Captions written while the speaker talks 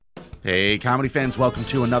Hey, comedy fans, welcome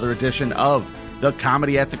to another edition of the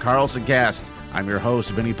Comedy at the Carlson cast. I'm your host,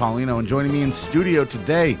 Vinny Paulino, and joining me in studio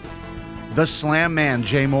today, the Slam Man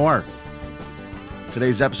Jay Mohr.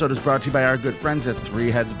 Today's episode is brought to you by our good friends at Three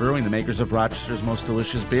Heads Brewing, the makers of Rochester's most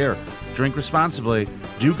delicious beer. Drink responsibly,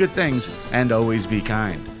 do good things, and always be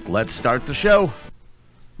kind. Let's start the show.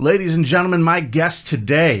 Ladies and gentlemen, my guest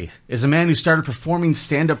today is a man who started performing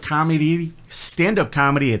stand-up comedy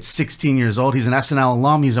at 16 years old. He's an SNL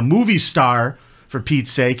alum. He's a movie star, for Pete's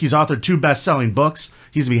sake. He's authored 2 best-selling books.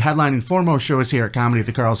 He's going to be headlining 4 more shows here at Comedy at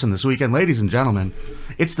the Carlson this weekend. Ladies and gentlemen,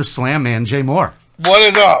 it's the Slam Man Jay Mohr. What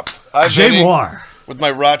is up? Jay Mohr. With my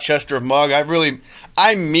Rochester mug.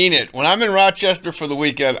 I mean it. When I'm in Rochester for the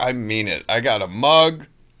weekend, I mean it. I got a mug.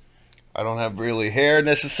 I don't have really hair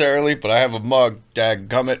necessarily, but I have a mug.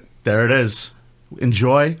 Dadgummit. There it is.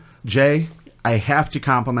 Enjoy. Jay, I have to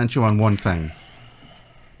compliment you on one thing.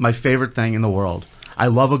 My favorite thing in the world. I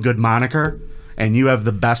love a good moniker, and you have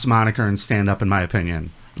the best moniker in stand-up, in my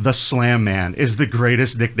opinion. The Slam Man is the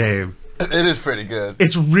greatest nickname. It is pretty good.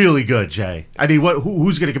 It's really good, Jay. I mean,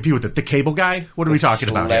 who's going to compete with it? The cable guy? What are we talking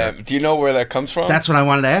about here? Do you know where that comes from? That's what I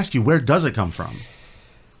wanted to ask you. Where does it come from?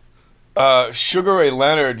 Sugar Ray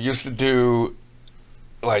Leonard used to do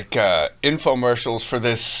like infomercials for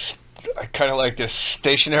this kind of like this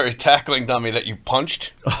stationary tackling dummy that you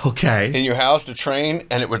punched in your house to train,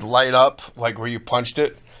 and it would light up like where you punched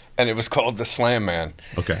it, and it was called the Slam Man.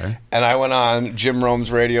 Okay. And I went on Jim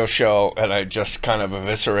Rome's radio show, and I just kind of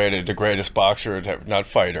eviscerated the greatest boxer,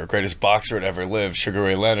 greatest boxer that ever lived, Sugar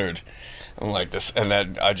Ray Leonard. And like this, and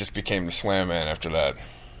then I just became the Slam Man after that.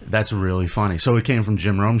 That's really funny. So it came from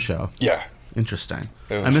Jim Rome's show. Yeah. Interesting.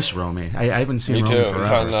 I miss Romy. I haven't seen Romy forever.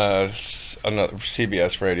 It was on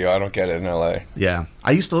CBS radio. I don't get it in L.A. Yeah.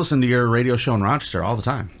 I used to listen to your radio show in Rochester all the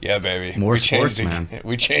time. Yeah, baby. More sports, man.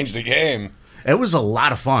 We changed the game. It was a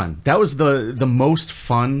lot of fun. That was the most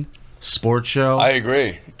fun sports show. I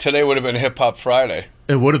agree. Today would have been Hip Hop Friday.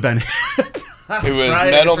 It would have been. It was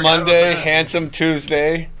Metal Monday, Handsome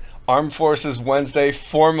Tuesday, Armed Forces Wednesday,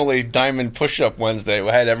 formerly Diamond Push-Up Wednesday. We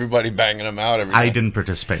had everybody banging them out every day. I didn't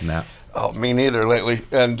participate in that. Oh, me neither lately.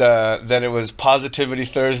 And then it was Positivity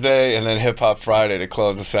Thursday and then Hip Hop Friday to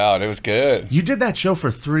close us out. It was good. You did that show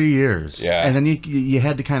for 3 years. Yeah. And then you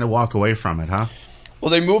had to kind of walk away from it, huh?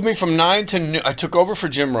 Well, they moved me from 9 to noon. I took over for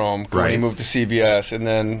Jim Rome when he moved to CBS, and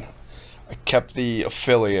then I kept the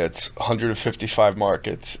affiliates, 155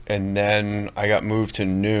 markets, and then I got moved to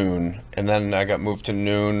noon, and then I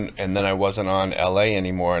wasn't on LA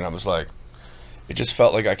anymore, and I was like, it just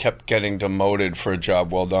felt like I kept getting demoted for a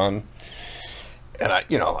job well done. And I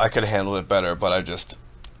could have handled it better, but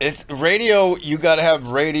it's radio, you got to have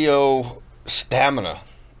radio stamina.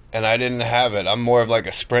 And I didn't have it. I'm more of like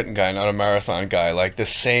a sprint guy, not a marathon guy. Like the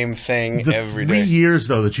same thing every day. 3 years,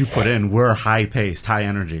 though, that you put in were high-paced, high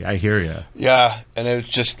energy. I hear you. Yeah, and it's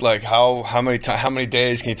just like how many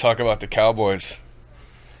days can you talk about the Cowboys?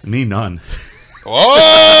 Me, none. Whoa!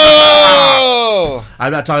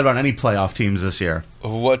 I'm not talking about any playoff teams this year.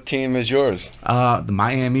 What team is yours? The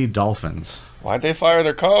Miami Dolphins. Why'd they fire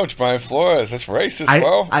their coach, Brian Flores? That's racist,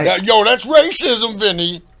 bro. That's racism,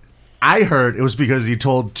 Vinny. I heard it was because he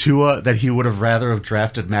told Tua that he would have rather have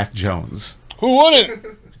drafted Mac Jones. Who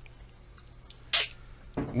wouldn't?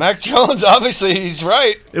 Mac Jones, obviously, he's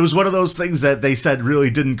right. It was one of those things that they said really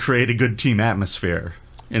didn't create a good team atmosphere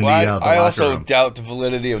in the I locker also room. Doubt the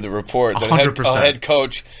validity of the report. 100%. A head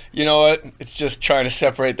coach, you know what? It's just trying to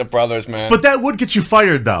separate the brothers, man. But that would get you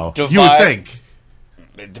fired, though. You would think.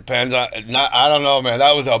 It depends on. I don't know, man.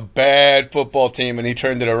 That was a bad football team, and he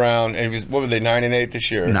turned it around. And he was, what were they, 9-8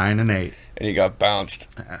 this year? 9-8, and he got bounced.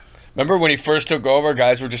 Remember when he first took over?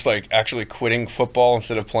 Guys were just like actually quitting football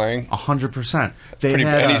instead of playing. 100%.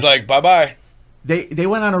 And he's like, bye bye. They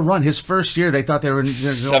went on a run. His first year, they thought they were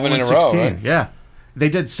 7 in a 16. row. Right? Yeah, they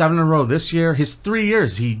did 7 in a row this year. His 3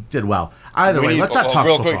 years, he did well. Either way, let's not talk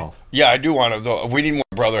football. Quick, yeah, I do want to. We need more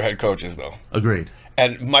brother head coaches, though. Agreed.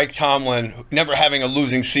 And Mike Tomlin, never having a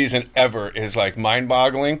losing season ever, is like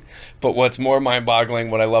mind-boggling. But what's more mind-boggling,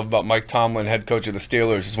 what I love about Mike Tomlin, head coach of the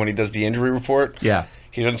Steelers, is when he does the injury report. Yeah.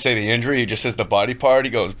 He doesn't say the injury, he just says the body part.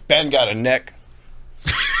 He goes, Ben got a neck.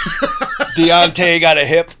 Deontay got a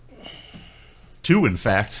hip. 2, in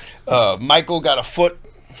fact. Michael got a foot.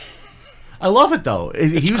 I love it, though.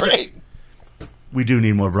 It's great. We do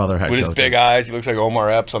need more brother head coaches. With his big eyes, he looks like Omar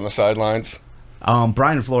Epps on the sidelines.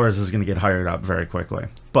 Brian Flores is going to get hired up very quickly.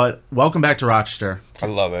 But welcome back to Rochester. I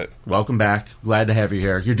love it. Welcome back. Glad to have you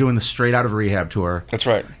here. You're doing the Straight Out of Rehab tour. That's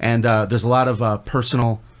right. And there's a lot of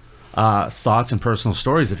personal thoughts and personal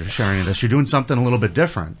stories that you're sharing in this. You're doing something a little bit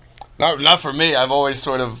different. Not for me. I've always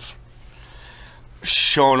sort of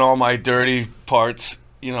shown all my dirty parts,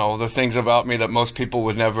 the things about me that most people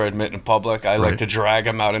would never admit in public. I like to drag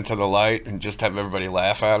them out into the light and just have everybody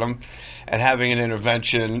laugh at them. And having an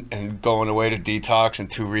intervention and going away to detox and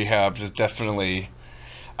 2 rehabs is definitely,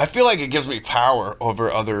 I feel like it gives me power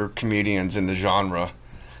over other comedians in the genre.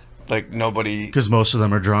 Like nobody... Because most of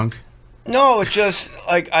them are drunk? No, it's just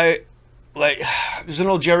there's an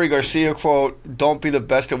old Jerry Garcia quote, don't be the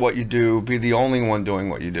best at what you do, be the only one doing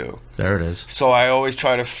what you do. There it is. So I always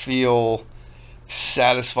try to feel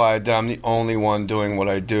satisfied that I'm the only one doing what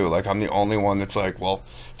I do. Like I'm the only one that's like, well,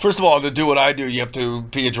 first of all, to do what I do, you have to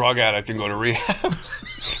be a drug addict and go to rehab.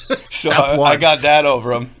 So I got that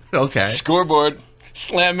over him. Okay. Scoreboard,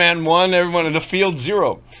 Slam Man 1, everyone in the field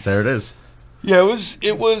 0. There it is. Yeah,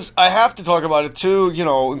 it was, I have to talk about it too,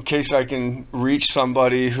 in case I can reach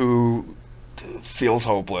somebody who feels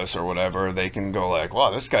hopeless or whatever. They can go like,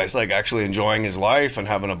 wow, this guy's like actually enjoying his life and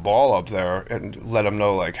having a ball up there, and let them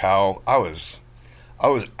know like how I was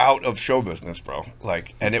out of show business, bro.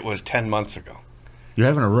 Like, and it was 10 months ago. You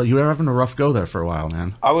were having a rough go there for a while,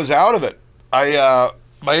 man. I was out of it. My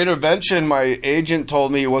intervention, my agent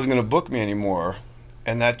told me he wasn't going to book me anymore.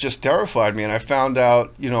 And that just terrified me. And I found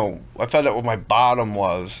out, what my bottom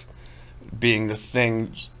was, being the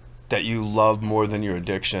thing that you love more than your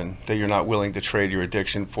addiction, that you're not willing to trade your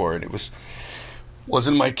addiction for it. It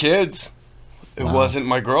wasn't my kids. It wasn't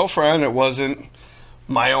my girlfriend. It wasn't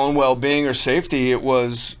my own well-being or safety. It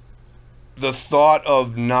was the thought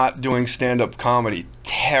of not doing stand-up comedy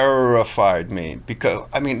terrified me, because,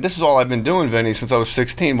 this is all I've been doing, Vinny, since I was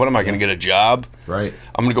 16. What am I going to get a job? Right.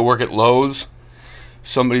 I'm going to go work at Lowe's.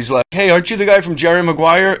 Somebody's like, hey, aren't you the guy from Jerry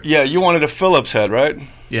Maguire? Yeah, you wanted a Phillips head, right?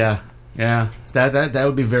 Yeah. That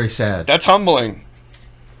would be very sad. That's humbling.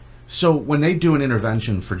 So when they do an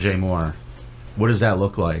intervention for Jay Mohr, what does that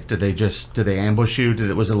look like? Did they ambush you?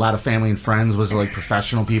 Was it a lot of family and friends? Was it like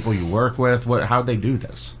professional people you work with? How'd they do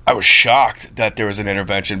this? I was shocked that there was an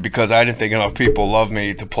intervention, because I didn't think enough people loved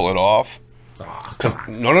me to pull it off.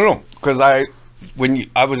 No. Because I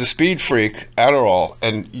was a speed freak, Adderall,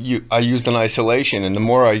 and I used in isolation, and the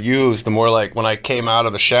more I used, the more like when I came out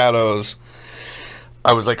of the shadows,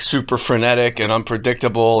 I was like super frenetic and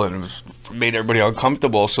unpredictable, and it made everybody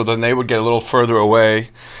uncomfortable. So then they would get a little further away.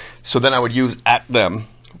 So then I would use at them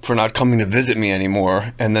for not coming to visit me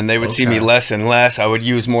anymore, and then they would see me less and less. I would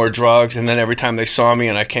use more drugs, and then every time they saw me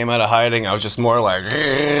and I came out of hiding, I was just more like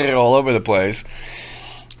all over the place.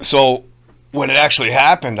 So when it actually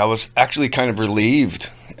happened, I was actually kind of relieved.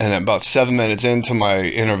 And about 7 minutes into my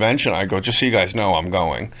intervention, I go, just so you guys know, I'm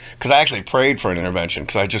going. Because I actually prayed for an intervention,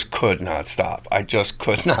 because I just could not stop.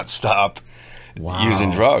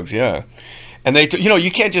 Using drugs, yeah. And they,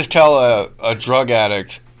 you can't just tell a drug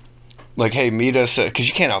addict, like, hey, meet us, because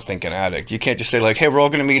you can't outthink an addict. You can't just say, like, hey, we're all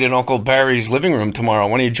going to meet in Uncle Barry's living room tomorrow.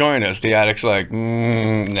 Why don't you join us? The addict's like,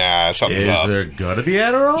 nah, something's up. Is there going to be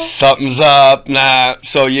Adderall? Something's up, nah.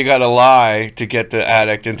 So you got to lie to get the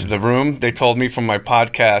addict into the room. They told me from my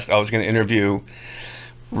podcast I was going to interview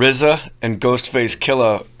RZA and Ghostface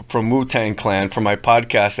Killah from Wu-Tang Clan for my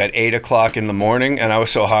podcast at 8 o'clock in the morning, and I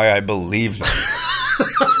was so high I believed them.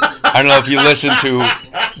 I don't know if you listen to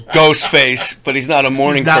Ghostface, but he's not a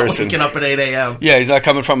morning person. He's not waking up at 8 a.m. Yeah, he's not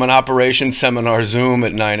coming from an operations seminar Zoom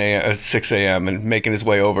at 6 a.m. and making his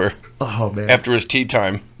way over. Oh, man. After his tea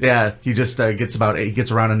time. Yeah, he just gets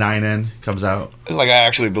around a 9 in, comes out. Like, I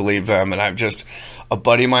actually believe them, and a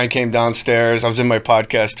buddy of mine came downstairs. I was in my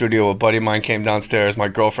podcast studio. A buddy of mine came downstairs. My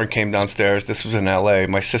girlfriend came downstairs. This was in L.A.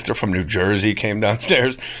 My sister from New Jersey came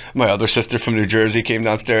downstairs. My other sister from New Jersey came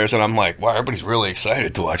downstairs. And I'm like, wow, everybody's really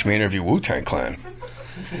excited to watch me interview Wu-Tang Clan.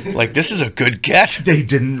 Like, this is a good get. You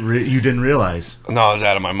didn't realize? No, I was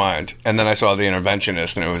out of my mind. And then I saw The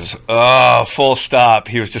Interventionist, and it was, full stop.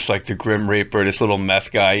 He was just like the Grim Reaper, this little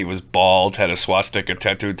meth guy. He was bald, had a swastika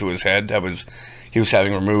tattooed to his head. He was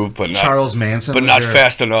having removed, but not Charles Manson, but not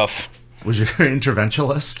fast enough. Was your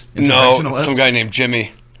interventionist? No, some guy named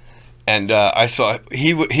Jimmy. And I saw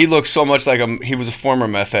he looked so much like he was a former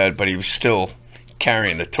meth head, but he was still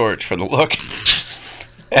carrying the torch for the look.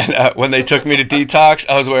 And when they took me to detox,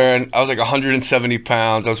 I was like 170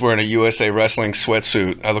 pounds. I was wearing a USA Wrestling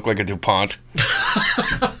sweatsuit. I looked like a DuPont.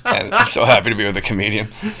 And I'm so happy to be with a comedian.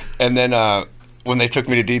 And then when they took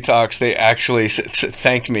me to detox, they actually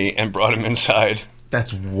thanked me and brought him inside.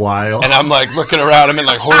 That's wild. And I'm like looking around. I'm in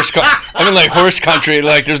like horse country.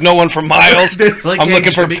 Like, there's no one for miles. Like, I'm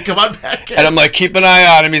looking for me. Come on back in. And I'm like, keep an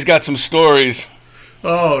eye on him. He's got some stories.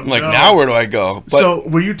 Oh, I'm like, now where do I go? But, so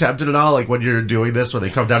were you tempted at all, like when you're doing this, when they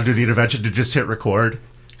come down to do the intervention, to just hit record?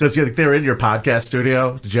 Because they're in your podcast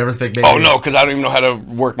studio. Did you ever think maybe? Oh, no, because I don't even know how to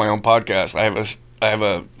work my own podcast. I have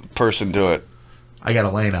a person do it. I got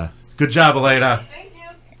Elena. Good job, Elena. Thank you.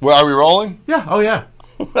 Well, are we rolling? Yeah. Oh, yeah.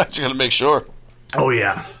 I just gotta make sure. Oh,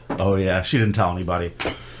 yeah. Oh, yeah. She didn't tell anybody.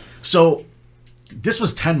 So, this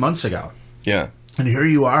was 10 months ago. Yeah. And here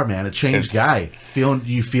you are, man. A changed guy.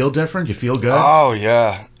 You feel different? You feel good? Oh,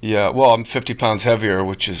 yeah. Yeah. Well, I'm 50 pounds heavier,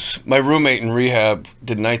 which is... My roommate in rehab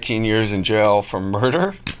did 19 years in jail for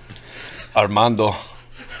murder. Armando.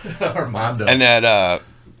 Armando. And that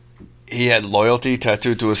he had loyalty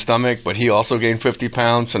tattooed to his stomach, but he also gained 50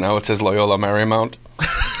 pounds, so now it says Loyola Marymount.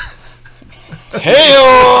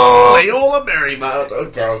 Hey-o! Loyola Marymount.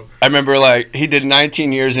 Okay. I remember, like, he did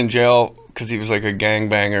 19 years in jail because he was like a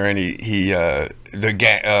gangbanger, and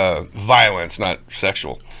violence, not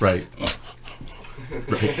sexual. Right.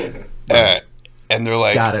 And they're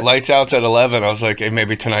like, lights out's at 11. I was like, hey,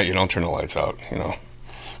 maybe tonight you don't turn the lights out,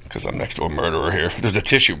 because I'm next to a murderer here. There's a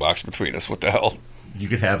tissue box between us. What the hell? You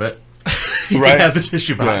could have it. You right? Could have the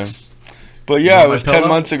tissue box. Yeah. But yeah, it was 10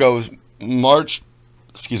 months ago. It was March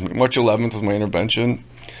 11th was my intervention.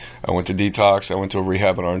 I went to detox. I went to a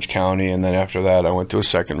rehab in Orange County, and then after that, I went to a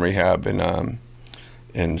second rehab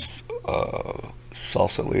in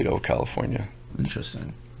Sausalito, California.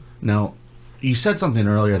 Interesting. Now, you said something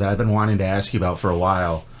earlier that I've been wanting to ask you about for a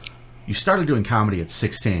while. You started doing comedy at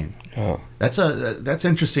 16. Yeah. That's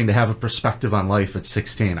interesting to have a perspective on life at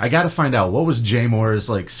 16. I got to find out, what was Jay Mohr's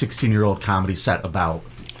 16-year-old comedy set about?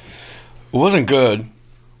 It wasn't good.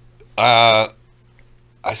 I'm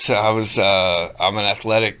an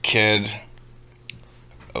athletic kid.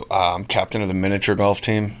 I'm captain of the miniature golf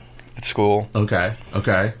team at school. Okay.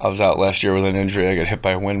 I was out last year with an injury. I got hit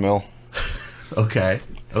by a windmill. Okay.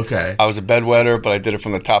 I was a bedwetter, but I did it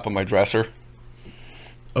from the top of my dresser.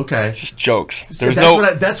 Okay. Just jokes. That's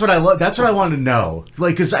what I love. That's what I wanted to know.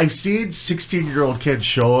 Because I've seen 16-year-old kids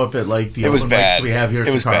show up at the open mics we have here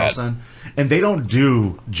at the Carlson, and they don't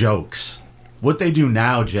do jokes. What they do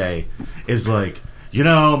now, Jay, is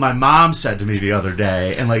my mom said to me the other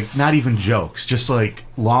day, and not even jokes, just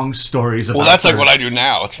long stories about. Well, that's what I do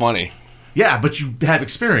now. It's funny. Yeah, but you have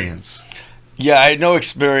experience. Yeah, I had no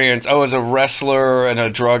experience. I was a wrestler and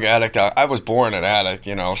a drug addict. I was born an addict,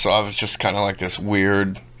 so I was just kind of like this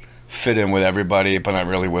weird fit in with everybody, but not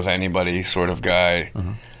really with anybody sort of guy.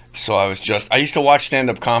 Uh-huh. So I used to watch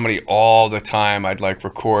stand-up comedy all the time. I'd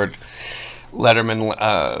record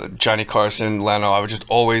Letterman, Johnny Carson, Leno. I would just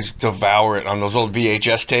always devour it on those old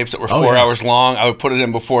VHS tapes that were 4 hours long. I would put it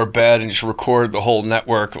in before bed and just record the whole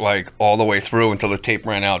network all the way through until the tape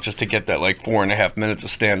ran out, just to get that 4.5 minutes of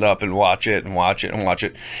stand up and watch it and watch it and watch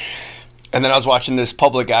it. And then I was watching this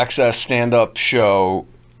public access stand up show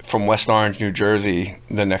from West Orange, New Jersey,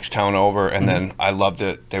 the next town over, and then I loved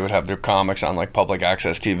it. They would have their comics on public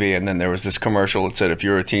access TV, and then there was this commercial that said, if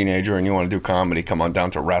you're a teenager and you want to do comedy, come on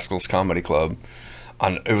down to Rascals Comedy Club.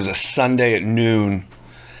 It was a Sunday at noon,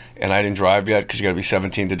 and I didn't drive yet because you got to be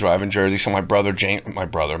 17 to drive in Jersey. So my buddy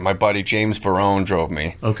James Barone drove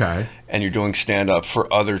me. Okay. And you're doing stand-up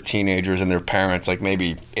for other teenagers and their parents,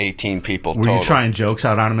 maybe 18 people total. Were you trying jokes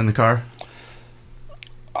out on them in the car?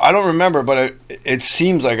 I don't remember, but it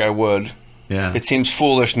seems like I would. Yeah. It seems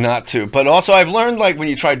foolish not to. But also, I've learned when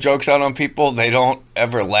you try jokes out on people, they don't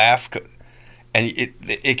ever laugh, and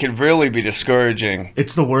it can really be discouraging.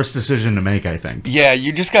 It's the worst decision to make, I think. Yeah,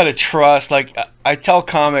 you just got to trust. I tell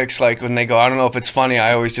comics, when they go, I don't know if it's funny,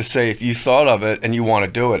 I always just say, if you thought of it and you want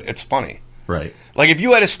to do it, it's funny. Right. If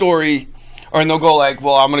you had a story, and they'll go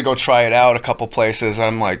well, I'm going to go try it out a couple places, and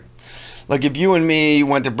I'm like, if you and me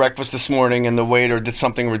went to breakfast this morning and the waiter did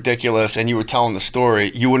something ridiculous and you were telling the story,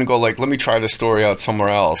 you wouldn't go let me try the story out somewhere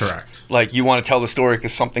else. Correct. You want to tell the story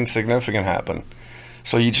because something significant happened.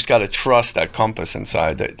 So you just got to trust that compass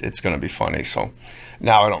inside that it's going to be funny. So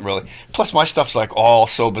now I don't really. Plus my stuff's all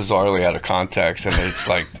so bizarrely out of context, and it's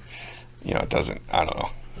it doesn't. I don't know.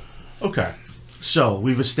 Okay, so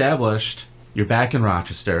we've established you're back in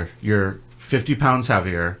Rochester. You're 50 pounds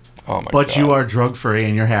heavier. Oh my God. But you are drug free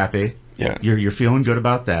and you're happy. Yeah. You're feeling good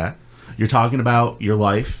about that. You're talking about your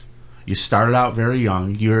life. You started out very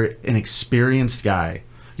young. You're an experienced guy.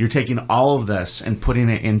 You're taking all of this and putting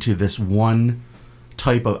it into this one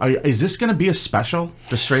type of. Is this going to be a special?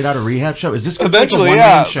 The Straight Outta Rehab show? Is this going to be a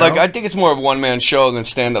one-man show? I think it's more of a one-man show than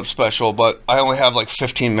stand-up special. But I only have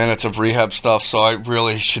 15 minutes of rehab stuff, so I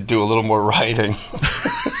really should do a little more writing.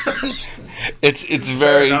 It's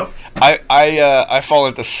very. I fall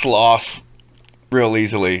into sloth real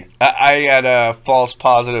easily. I had a false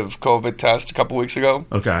positive COVID test a couple weeks ago.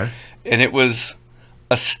 Okay. And it was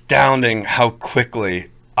astounding how quickly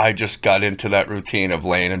I just got into that routine of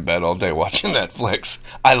laying in bed all day watching Netflix.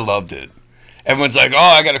 I loved it. Everyone's like, oh,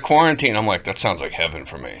 I got a quarantine. I'm like, that sounds like heaven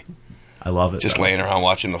for me. I love it. Just laying around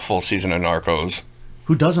watching the full season of Narcos.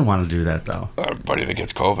 Who doesn't want to do that, though? Everybody that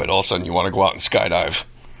gets COVID, all of a sudden you want to go out and skydive.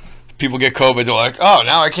 People get COVID, they're like, oh,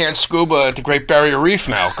 now I can't scuba at the Great Barrier Reef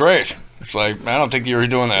now. Great. It's like, I don't think you were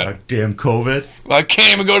doing that. Damn COVID. Well, I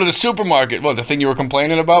can't even go to the supermarket. What, the thing you were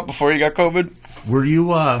complaining about before you got COVID? Were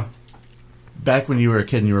you, back when you were a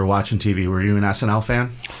kid and you were watching TV, were you an SNL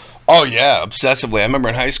fan? Oh, yeah, obsessively. I remember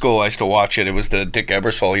in high school I used to watch it. It was the Dick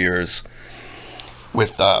Ebersol years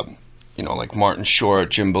with, like Martin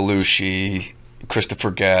Short, Jim Belushi,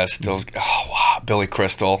 Christopher Guest, Billy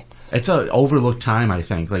Crystal. It's an overlooked time, I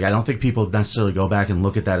think. Like, I don't think people necessarily go back and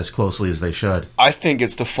look at that as closely as they should. I think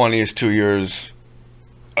it's the funniest 2 years.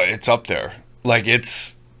 It's up there. Like,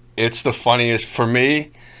 it's the funniest. For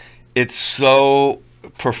me, it's so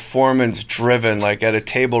performance-driven. Like, at a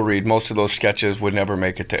table read, most of those sketches would never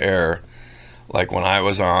make it to air. Like, when I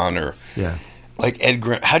was on, or... Yeah. Like,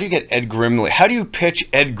 how do you get Ed Grimley? How do you pitch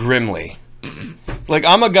Ed Grimley? Like,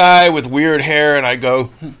 I'm a guy with weird hair, and I go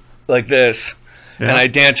like this. Yeah. And I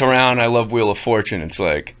dance around. I love Wheel of Fortune. It's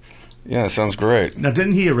like, yeah, it sounds great. Now,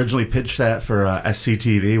 didn't he originally pitch that for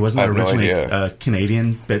SCTV? Wasn't that originally a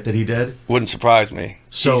Canadian bit that he did? Wouldn't surprise me.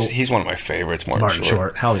 So he's one of my favorites, Martin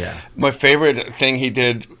Short. Hell yeah. My favorite thing he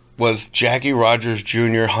did was Jackie Rogers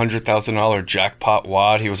Jr. $100,000 jackpot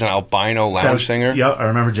wad. He was an albino lounge singer. Yep, I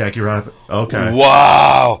remember Jackie Rogers. Okay.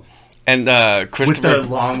 Wow. And Christopher... With the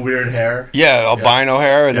long, weird hair? Yeah, albino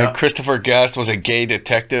hair. And then Christopher Guest was a gay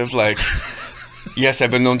detective. Like... Yes,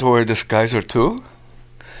 I've been known to wear a disguiser too.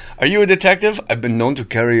 Are you a detective? I've been known to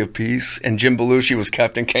carry a piece. And Jim Belushi was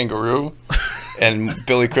Captain Kangaroo. And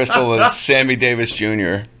Billy Crystal was Sammy Davis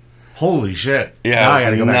Jr. Holy shit. Yeah, now I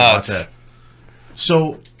gotta go back and watch that.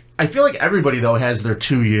 So, I feel like everybody, though, has their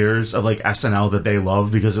 2 years of, like, SNL that they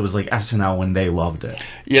love because it was, like, SNL when they loved it.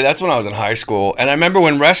 Yeah, that's when I was in high school. And I remember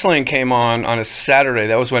when wrestling came on a Saturday.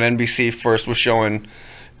 That was when NBC first was showing...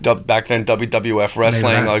 back then WWF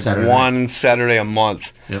wrestling, like Saturday. One Saturday a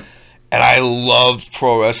month. Yep. And I loved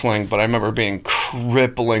pro wrestling, but I remember being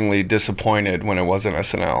cripplingly disappointed when it wasn't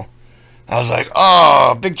SNL. I was like,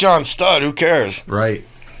 oh, Big John Studd, who cares? Right.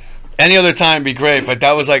 Any other time would be great, but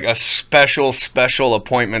that was like a special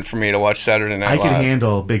appointment for me to watch Saturday Night Live. I could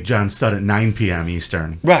handle Big John Studd at 9 p.m.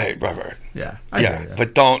 Eastern. Right. Yeah.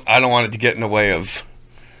 But I don't want it to get in the way of,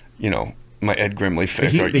 my Ed Grimley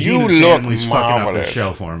face. You look fucking up the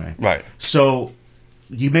show for me. Right. So,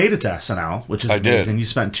 you made it to SNL, which is amazing. You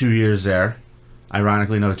spent 2 years there.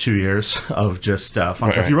 Ironically, another 2 years of just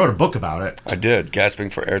fun stuff. You wrote a book about it. I did. Gasping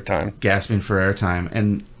for airtime.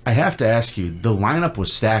 And I have to ask you, the lineup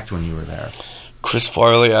was stacked when you were there. Chris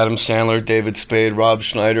Farley, Adam Sandler, David Spade, Rob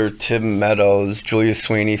Schneider, Tim Meadows, Julia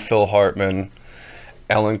Sweeney, Phil Hartman,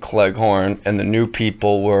 Ellen Cleghorn, and the new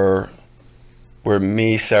people were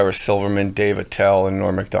me, Sarah Silverman, Dave Attell, and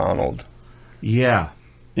Norm Macdonald. Yeah.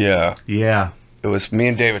 It was me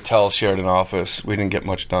and Dave Attell shared an office. We didn't get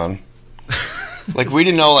much done. Like, we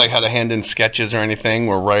didn't know how to hand in sketches or anything.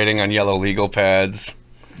 We're writing on yellow legal pads.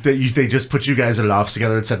 They just put you guys in an office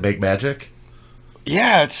together and said, make magic?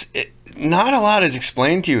 Yeah, not a lot is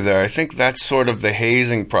explained to you there. I think that's sort of the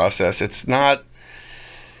hazing process. It's not...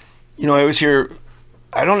 I always hear...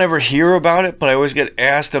 I don't ever hear about it, but I always get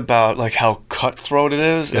asked about how cutthroat it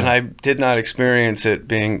is, and I did not experience it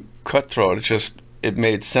being cutthroat. It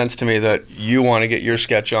made sense to me that you want to get your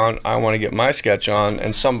sketch on, I want to get my sketch on,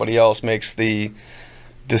 and somebody else makes the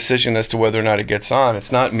decision as to whether or not it gets on.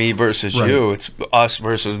 It's not me versus you, it's us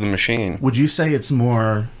versus the machine. Would you say it's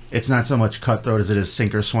not so much cutthroat as it is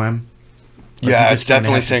sink or swim? Yeah, it's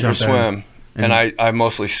definitely sink or swim. And I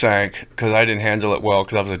mostly sank because I didn't handle it well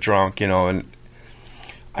because I was a drunk, and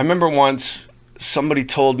I remember once somebody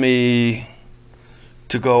told me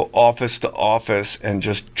to go office to office and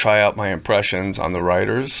just try out my impressions on the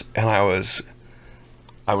writers, and I was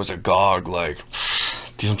agog, like,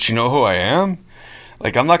 don't you know who I am?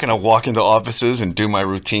 Like, I'm not going to walk into offices and do my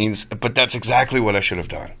routines, but that's exactly what I should have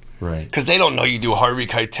done. Right. Because they don't know you do Harvey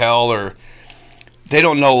Keitel, or they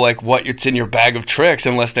don't know, what it's in your bag of tricks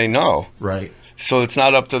unless they know. Right. So it's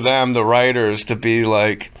not up to them, the writers, to be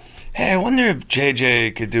like, hey, I wonder if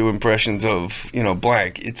JJ could do impressions of,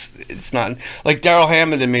 blank. It's not... Like, Daryl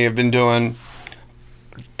Hammond and me have been doing...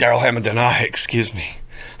 Daryl Hammond and I, excuse me.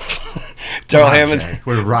 Daryl Hammond...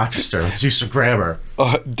 We're in Rochester. Let's use some grammar.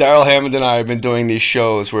 Daryl Hammond and I have been doing these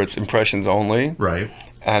shows where it's impressions only. Right.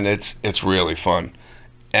 And it's really fun.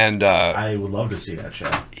 And I would love to see that show.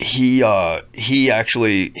 He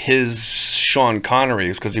actually... His Sean Connery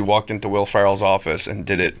is because he walked into Will Ferrell's office and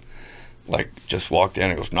did it... just walked in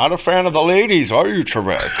and goes, not a fan of the ladies, are you,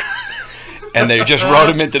 Trebek? And they just wrote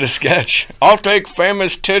him into the sketch. I'll take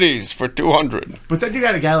famous titties for $200. But then you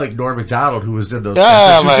got a guy like Norm Macdonald who was in those Oh,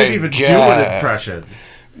 sketches who didn't even do an impression.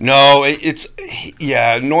 No,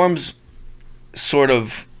 Norm's sort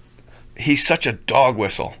of, he's such a dog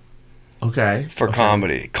whistle. Okay. For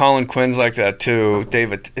comedy. Colin Quinn's like that too.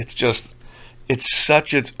 David, it's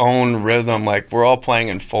such its own rhythm. Like, we're all playing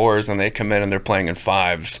in 4s and they come in and they're playing in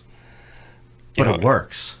 5s. But it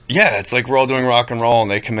works. Yeah, it's like we're all doing rock and roll and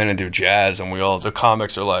they come in and do jazz and the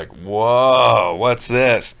comics are like, whoa, what's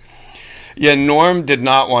this? Yeah, Norm did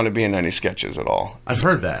not want to be in any sketches at all. I've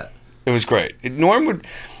heard that. It was great.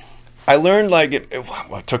 I learned, like,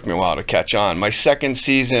 it took me a while to catch on. My second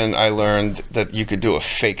season, I learned that you could do a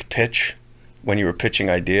fake pitch when you were pitching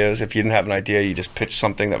ideas. If you didn't have an idea, you just pitched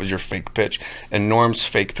something that was your fake pitch. And Norm's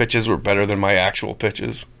fake pitches were better than my actual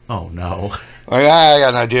pitches. Oh, no. Like, I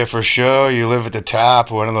got an idea for a show. You live at the top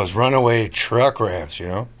of one of those runaway truck ramps, you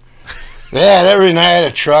know? Yeah, and every night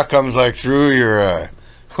a truck comes, like, through your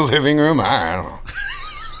living room. I don't know.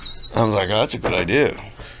 I was like, oh, that's a good idea.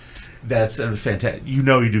 That's fantastic. You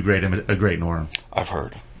know you do a great Norm. I've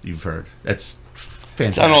heard. You've heard. That's fantastic.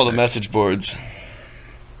 It's on all the message boards.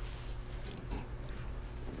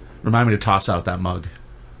 Remind me to toss out that mug.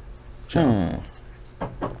 Can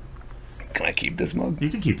I keep this mug? You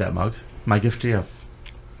can keep that mug. My gift to you.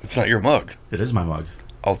 It's not your mug. It is my mug.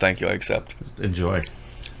 Oh, thank you. I accept. Enjoy.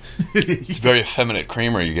 It's very effeminate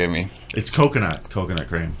creamer you gave me. It's coconut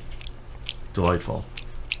cream. Delightful.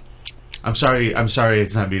 I'm sorry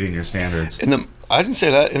it's not meeting your standards. I didn't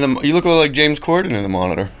say that. You look like James Corden in the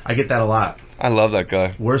monitor. I get that a lot. I love that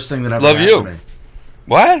guy. Worst thing that ever happened to me.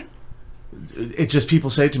 What? It's just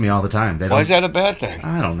people say to me all the time. Why is that a bad thing?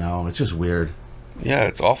 I don't know. It's just weird. Yeah,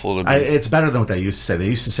 it's awful to be. It's better than what they used to say. They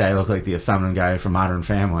used to say I look like the effeminate guy from Modern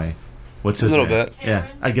Family. What's his name? A little bit.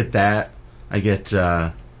 Yeah, I get that. I get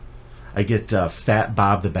Fat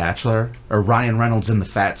Bob the Bachelor, or Ryan Reynolds in the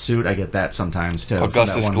fat suit. I get that sometimes too.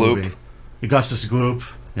 Augustus Gloop. Movie. Augustus Gloop.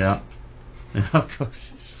 Yeah.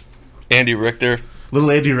 Andy Richter. Little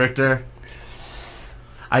Andy Richter.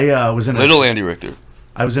 I was in Andy Richter.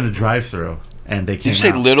 I was in a drive-through and they came. Did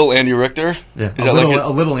you say Little Andy Richter? Yeah. A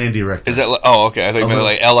little Andy Richter. Is that? Oh, okay. I thought you meant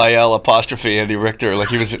like LIL apostrophe Andy Richter, like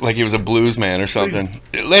he was a blues man or something.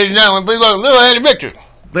 Ladies and gentlemen, please welcome Little Andy Richter.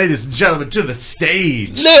 Ladies and gentlemen, to the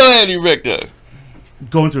stage. Little Andy Richter.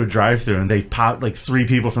 Going through a drive-through and they popped like 3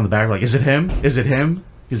 people from the back. Like, is it him? Is it him?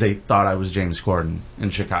 Because they thought I was James Corden in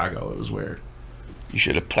Chicago. It was weird. You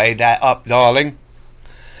should have played that up, darling.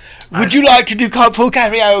 Would you like to do carpool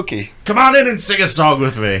karaoke? Come on in and sing a song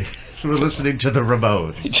with me. We're listening to the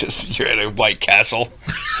Ramones. You're at a White Castle.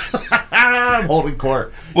 I'm holding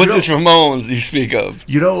court. What's this Ramones you speak of?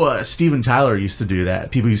 You know, Steven Tyler used to do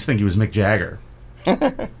that. People used to think he was Mick Jagger.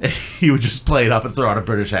 He would just play it up and throw out a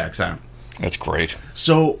British accent. That's great.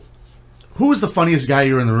 So, who was the funniest guy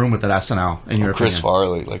you were in the room with at SNL, in your Chris opinion?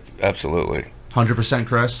 Farley, like, absolutely. 100%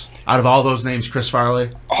 Chris? Out of all those names, Chris Farley?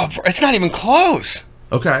 Oh, it's not even close.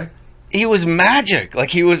 Okay. He was magic. Like,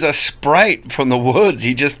 he was a sprite from the woods.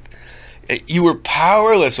 You were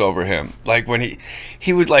powerless over him. Like, when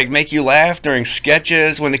he would, like, make you laugh during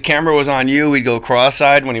sketches. When the camera was on you, he'd go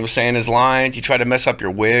cross-eyed when he was saying his lines. He'd try to mess up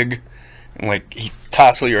your wig. And, like, he'd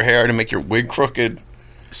tousle your hair to make your wig crooked.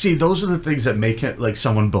 See, those are the things that make it, like,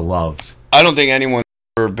 someone beloved. I don't think anyone's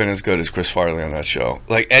ever been as good as Chris Farley on that show.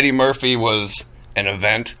 Like, Eddie Murphy was an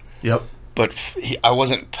event. Yep. But I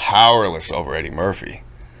wasn't powerless over Eddie Murphy.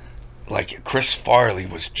 Like, Chris Farley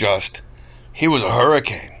was just... He was a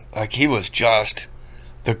hurricane. Like, he was just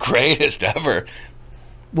the greatest ever.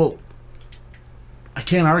 Well, I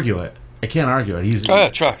can't argue it. He's... Go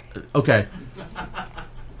ahead, try. Okay.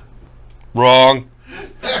 Wrong.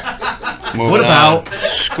 What about...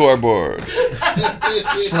 Scoreboard.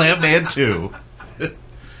 Slam Man 2.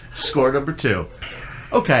 Score number 2.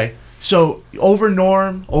 Okay. So, over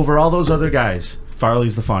Norm, over all those other guys,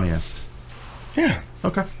 Farley's the funniest. Yeah.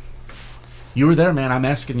 Okay. You were there, man. I'm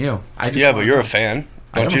asking you. But you're a fan.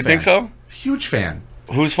 Don't you think so? Huge fan.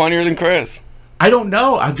 Who's funnier than Chris? I don't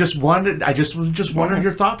know. I just was wondering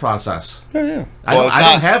your thought process. Yeah. I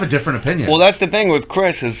don't have a different opinion. Well, that's the thing with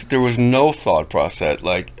Chris is there was no thought process.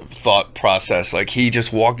 Like he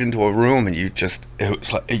just walked into a room and it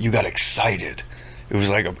was like you got excited. It was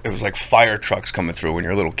like fire trucks coming through when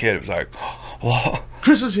you're a little kid. It was like, whoa.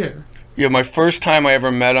 Chris is here. Yeah, my first time I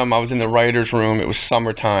ever met him, I was in the writer's room. It was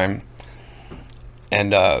summertime.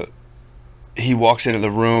 And he walks into the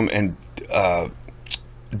room and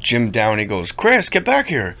Jim Downey goes, Chris, get back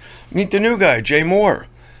here. Meet the new guy, Jay Mohr.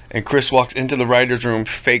 And Chris walks into the writer's room,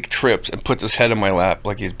 fake trips, and puts his head in my lap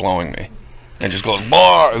like he's blowing me. and just goes,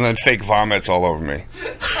 "Boah," and then fake vomits all over me.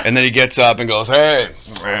 And then he gets up and goes, "Hey,"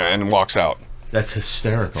 and walks out. That's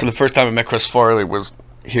hysterical. So the first time I met Chris Farley was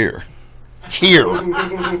here. Here.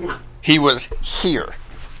 He was here.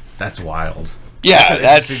 That's wild. Yeah, that's an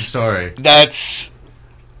interesting story. That's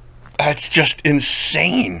just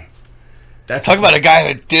insane. That's Talk about a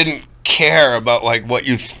guy that didn't care about like what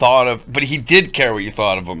you thought of, but he did care what you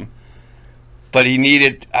thought of him. But he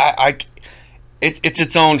needed. It's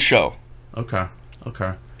its own show. Okay.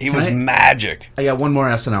 He was magic. I got one more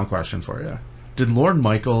SNL question for you. Did Lorne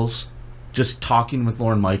Michaels, just talking with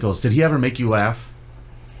Lorne Michaels, did he ever make you laugh?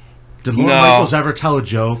 Did Lorne Michaels ever tell a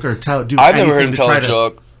joke or do? I've never heard him tell a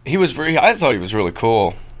joke. I thought he was really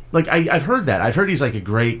cool. Like I've heard that. I've heard he's like a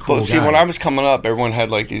great, cool guy. See, when I was coming up, everyone had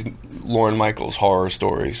like these Lorne Michaels horror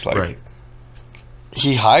stories. Like,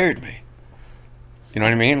 he hired me. You know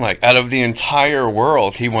what I mean? Like, out of the entire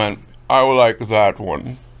world, he went, "I would like that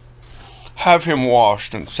one. Have him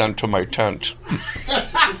washed and sent to my tent."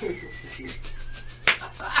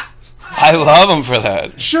 I love him for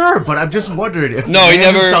that. Sure, but I'm just wondering if he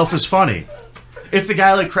never himself is funny. If the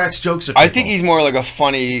guy like cracks jokes at people. I think he's more like a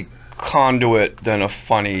funny conduit than a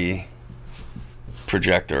funny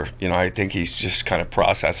projector. You know, I think he's just kind of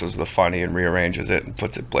processes the funny and rearranges it and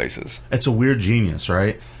puts it places. It's a weird genius,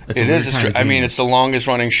 right? It is. I mean, it's the longest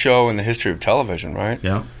running show in the history of television, right?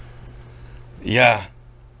 Yeah. Yeah.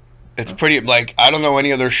 It's pretty, like, I don't know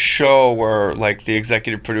any other show where, like, the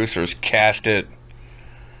executive producers cast it,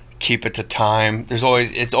 keep it to time. It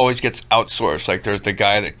always gets outsourced. Like, there's the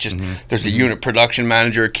guy that just, there's the unit production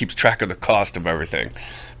manager that keeps track of the cost of everything.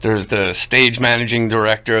 There's the stage managing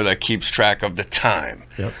director that keeps track of the time.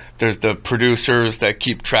 Yep. There's the producers that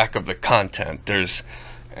keep track of the content.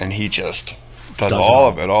 And he just does all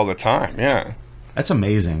of it all the time. Yeah. That's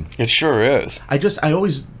amazing. It sure is.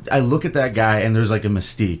 I look at that guy and there's like a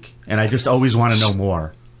mystique, and I just always want to know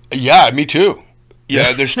more. Yeah, me too.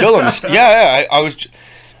 Yeah, there's still a mystique. Yeah. I was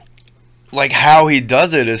like, how he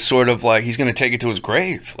does it is sort of like he's going to take it to his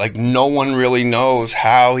grave. Like, no one really knows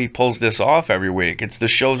how he pulls this off every week. It's the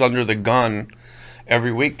show's under the gun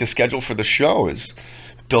every week. The schedule for the show is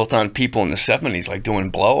built on people in the 70s, like doing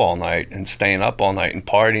blow all night and staying up all night and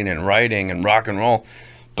partying and writing and rock and roll.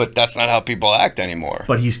 But that's not how people act anymore.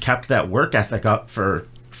 But he's kept that work ethic up for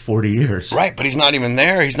 40 years. Right, but he's not even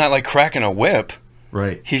there. He's not like cracking a whip.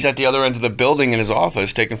 Right. He's at the other end of the building in his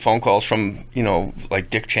office taking phone calls from, like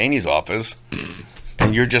Dick Cheney's office.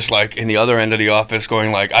 And you're just like in the other end of the office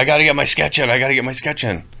going like, I got to get my sketch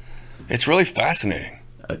in. It's really fascinating.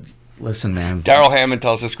 Listen, man. Daryl Hammond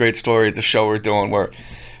tells this great story at the show we're doing where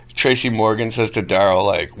Tracy Morgan says to Daryl,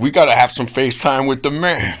 like, we got to have some FaceTime with the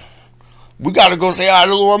man. We got to go say hi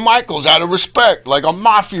to Lorne Michaels out of respect, like a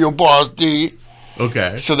mafia boss, D.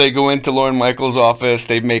 Okay. So they go into Lorne Michaels' office,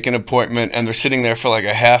 they make an appointment, and they're sitting there for like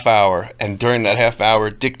a half hour. And during that half hour,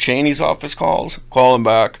 Dick Cheney's office calls, call him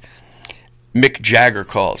back. Mick Jagger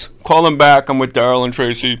calls, call him back, I'm with Daryl and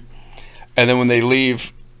Tracy. And then when they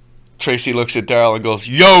leave, Tracy looks at Daryl and goes,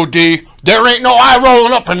 yo, D, there ain't no eye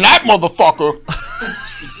rolling up in that motherfucker.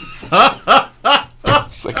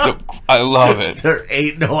 It's like, I love it. There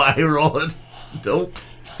ain't no eye rolling. Nope.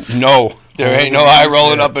 No, there ain't no eye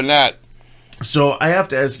rolling up in that. So I have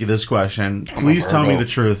to ask you this question. Please tell me the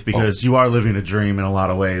truth, because you are living a dream in a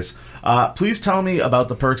lot of ways. Please tell me about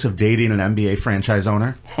the perks of dating an NBA franchise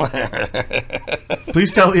owner.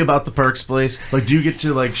 Please tell me about the perks, please. Like, do you get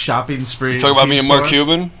to like shopping spree? Talk about me and Mark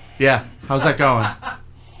Cuban? Yeah. How's that going?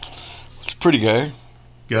 It's pretty gay.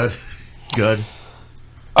 Good. Good.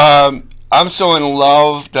 I'm so in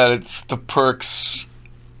love that it's the perks.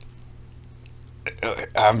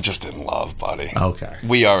 I'm just in love, buddy. Okay.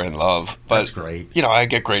 We are in love. But, that's great. I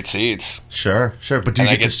get great seats. Sure. But do you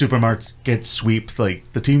get to supermarket sweep like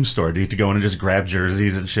the team store? Do you get to go in and just grab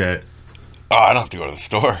jerseys and shit? Oh, I don't have to go to the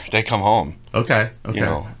store. They come home. Okay.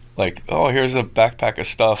 Like, oh, here's a backpack of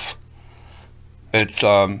stuff. It's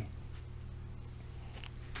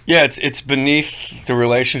it's beneath the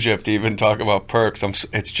relationship to even talk about perks.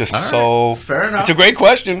 It's just so fair enough. It's a great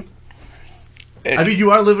question. I mean, you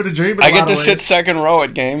are living a dream. I get to sit second row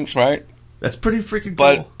at games, right? That's pretty freaking cool.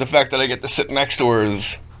 But the fact that I get to sit next to her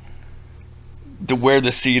is where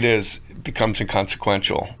the seat is becomes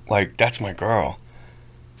inconsequential. Like, that's my girl.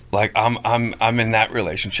 Like, I'm in that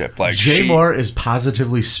relationship. Like, Jay Mohr is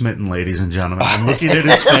positively smitten, ladies and gentlemen. I'm looking at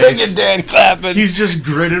his face. Look at Dan clapping. He's just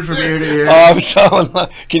gritted from ear to ear. Oh, I'm so in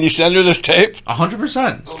love. Can you send her this tape?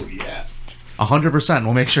 100%. Oh yeah. 100%.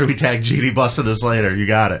 We'll make sure we tag GD Busta this later. You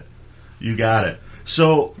got it.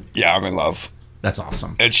 So yeah, I'm in love. That's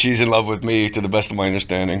awesome. And she's in love with me, to the best of my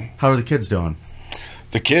understanding. How are the kids doing?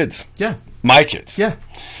 The kids? Yeah. My kids? Yeah.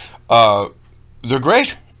 They're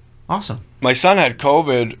great. Awesome. My son had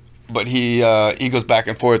COVID, but he goes back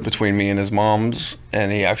and forth between me and his mom's,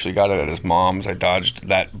 and he actually got it at his mom's. I dodged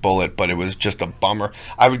that bullet, but it was just a bummer.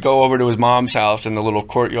 I would go over to his mom's house in the little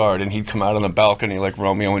courtyard, and he'd come out on the balcony like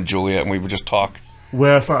Romeo and Juliet, and we would just talk.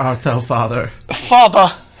 Wherefore art thou, father?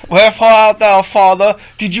 Father, wherefore art thou, father?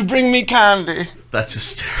 Did you bring me candy? That's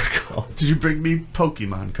hysterical. Did you bring me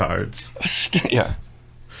Pokemon cards? Yeah.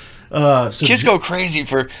 So Kids go crazy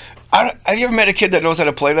for... have you ever met a kid that knows how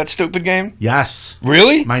to play that stupid game? Yes.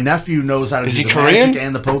 Really? My nephew knows how to do the Korean? Magic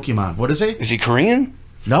and the Pokemon. What is he? Is he Korean?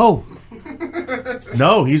 No.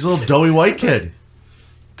 No, he's a little doughy white kid.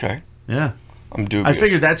 Okay. Yeah. I'm dubious. I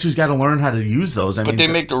figured that's who's got to learn how to use those. But they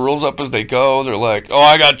make the rules up as they go. They're like, oh,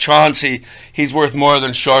 I got Chauncey. He's worth more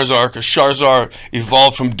than Charizard because Charizard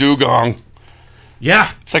evolved from Dugong.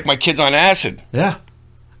 Yeah. It's like my kid's on acid. Yeah.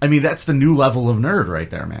 I mean, that's the new level of nerd right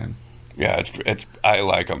there, man. Yeah, I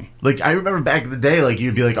like them. Like, I remember back in the day, like,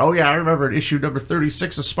 you'd be like, oh, yeah, I remember issue number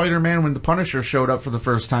 36 of Spider-Man when the Punisher showed up for the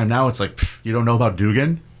first time. Now it's like, you don't know about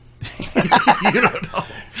Dugan? You don't know.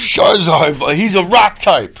 Charizard, he's a rock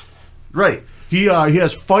type. Right. He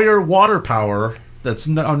has fire water power that's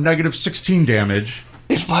negative 16 damage.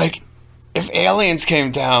 If aliens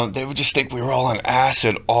came down, they would just think we were all on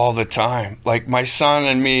acid all the time. Like my son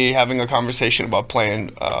and me having a conversation about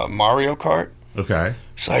playing Mario Kart. Okay.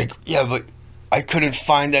 It's like, yeah, but I couldn't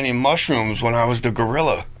find any mushrooms when I was the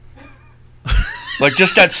gorilla. Like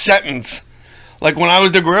just that sentence. Like when I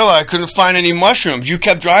was the gorilla, I couldn't find any mushrooms. You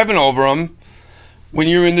kept driving over them when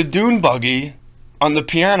you were in the dune buggy on the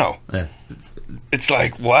piano. Yeah. It's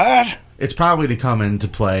like, what? It's probably to come into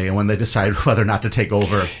play and when they decide whether or not to take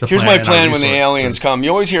over the Here's my plan when the resources. aliens come.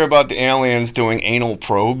 You always hear about the aliens doing anal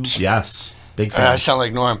probes. Yes. Big fan. I sound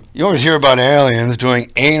like Norm. You always hear about aliens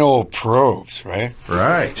doing anal probes, right?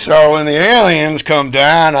 Right. So when the aliens come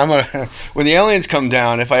down, when the aliens come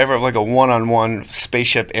down, if I ever have like a one-on-one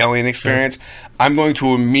spaceship alien experience, I'm going to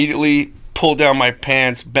immediately pull down my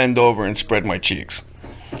pants, bend over, and spread my cheeks.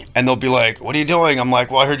 And they'll be like, what are you doing? I'm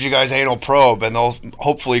like, well, I heard you guys anal probe. And they'll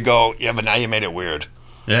hopefully go, yeah, but now you made it weird.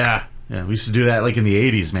 Yeah. Yeah, we used to do that like in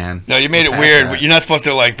the 80s, man. No, you made it weird. But you're not supposed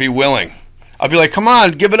to like be willing. I'll be like, come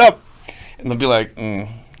on, give it up. And they'll be like,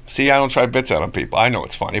 see, I don't try bits out on people. I know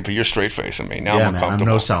it's funny, but you're straight facing me. Now I'm uncomfortable.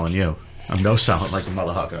 I'm no-selling you. I'm no-selling like a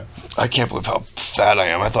motherfucker. I can't believe how fat I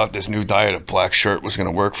am. I thought this new diet of black shirt was going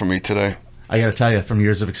to work for me today. I got to tell you, from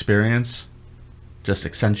years of experience, just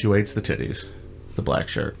accentuates the titties. The black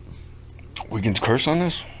shirt. We can curse on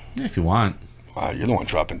this? Yeah, if you want. Wow, you're the one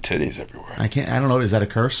dropping titties everywhere. I don't know. Is that a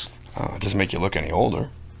curse? It doesn't make you look any older.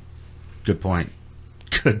 Good point.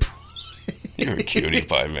 Good point. You're a cutie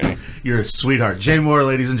pie, man. You're a sweetheart. Jay Mohr,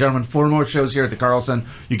 ladies and gentlemen. 4 more shows here at the Carlson.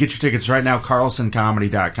 You get your tickets right now,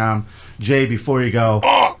 carlsoncomedy.com. Jay, before you go,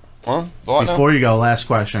 you go, last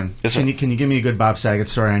question. Yes, can you give me a good Bob Saget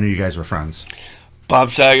story? I knew you guys were friends.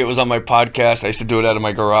 Bob Saget was on my podcast. I used to do it out of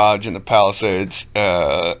my garage in the Palisades,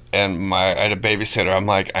 and I had a babysitter. I'm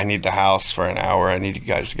like, I need the house for an hour. I need you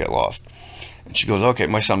guys to get lost. And she goes, okay.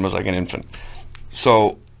 My son was like an infant.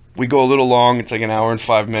 So we go a little long. It's like an hour and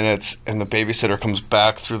 5 minutes, and the babysitter comes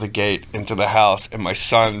back through the gate into the house, and my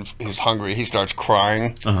son is hungry. He starts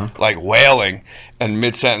crying, like wailing, and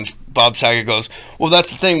mid-sentence, Bob Saget goes, well,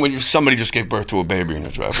 that's the thing when somebody just gave birth to a baby in the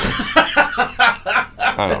driveway.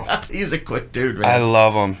 I know. He's a quick dude, man. I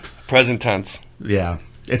love him. Present tense. Yeah.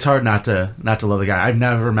 It's hard not to love the guy. I've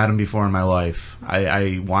never met him before in my life.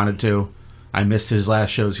 I wanted to. I missed his last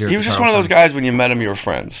shows here. He was just one of those guys when you met him, you were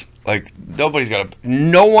friends. Like,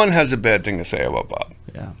 no one has a bad thing to say about Bob.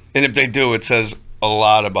 Yeah. And if they do, it says a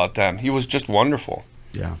lot about them. He was just wonderful.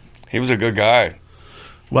 Yeah. He was a good guy.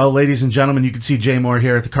 Well, ladies and gentlemen, you can see Jay Mohr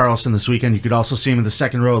here at the Carlson this weekend. You could also see him in the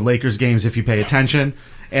second row of Lakers games if you pay attention.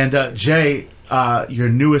 And, Jay, your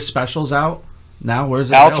newest special's out now?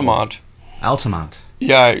 Where's it? Altamont. Altamont.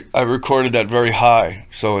 Yeah, I recorded that very high,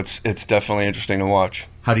 so it's definitely interesting to watch.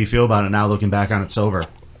 How do you feel about it now, looking back on it sober?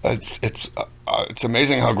 It's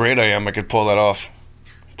amazing how great I am. I could pull that off.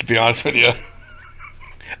 To be honest with you,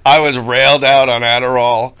 I was railed out on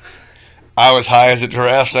Adderall. I was high as a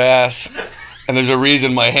giraffe's ass, and there's a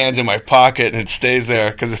reason my hand's in my pocket and it stays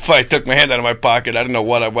there. Because if I took my hand out of my pocket, I don't know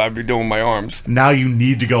what I'd be doing with my arms. Now you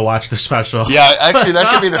need to go watch the special. Yeah, actually, that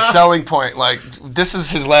should be the selling point. Like, this is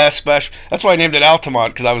his last special. That's why I named it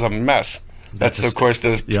Altamont, because I was a mess. That's of course,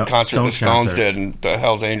 the concert the Stones did, and the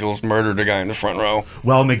Hells Angels murdered a guy in the front row.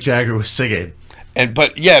 Well, Mick Jagger was singing.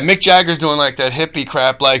 But yeah, Mick Jagger's doing like that hippie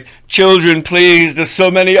crap, like, children, please, there's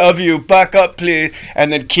so many of you, back up, please.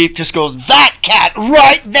 And then Keith just goes, that cat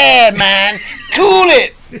right there, man, cool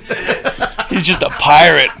it. He's just a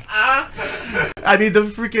pirate. I mean, the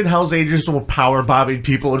freaking Hells Angels were power bombing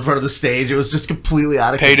people in front of the stage. It was just completely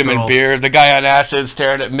out of control. Paid him in beer. The guy on acid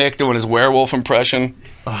staring at Mick doing his werewolf impression.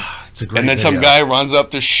 It's a great And then video. some guy runs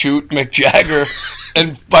up to shoot Mick Jagger,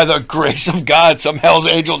 and by the grace of God, some Hells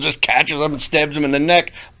Angel just catches him and stabs him in the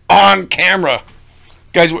neck on camera.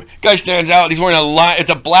 Guy stands out. He's wearing it's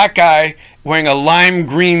a black guy wearing a lime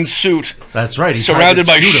green suit. That's right. Surrounded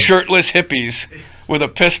by shirtless hippies with a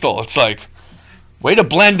pistol. It's like, way to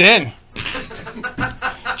blend in.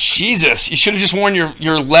 Jesus, you should have just worn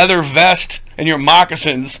your leather vest and your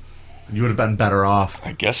moccasins. You would have been better off.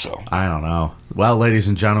 I guess so. I don't know. Well, ladies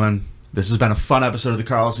and gentlemen, this has been a fun episode of the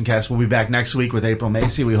Carlson Cast. We'll be back next week with April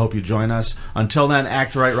Macy. We hope you join us. Until then,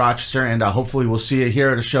 act right, Rochester, and hopefully we'll see you here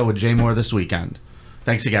at a show with Jay Mohr this weekend.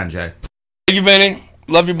 Thanks again, Jay. Thank you, Vinny.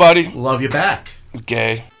 Love you, buddy. Love you back.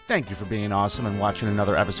 Okay. Thank you for being awesome and watching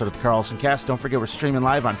another episode of the Carlson Cast. Don't forget we're streaming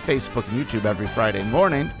live on Facebook and YouTube every Friday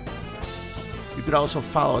morning. You could also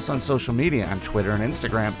follow us on social media on Twitter and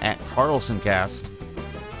Instagram at CarlsonCast.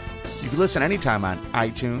 You can listen anytime on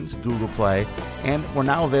iTunes, Google Play, and we're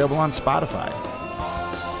now available on Spotify.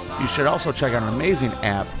 You should also check out an amazing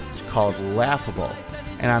app called Laughable.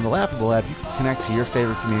 And on the Laughable app, you can connect to your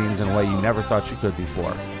favorite comedians in a way you never thought you could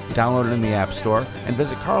before. Download it in the App Store and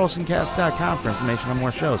visit carlsoncast.com for information on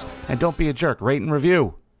more shows. And don't be a jerk, rate and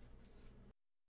review.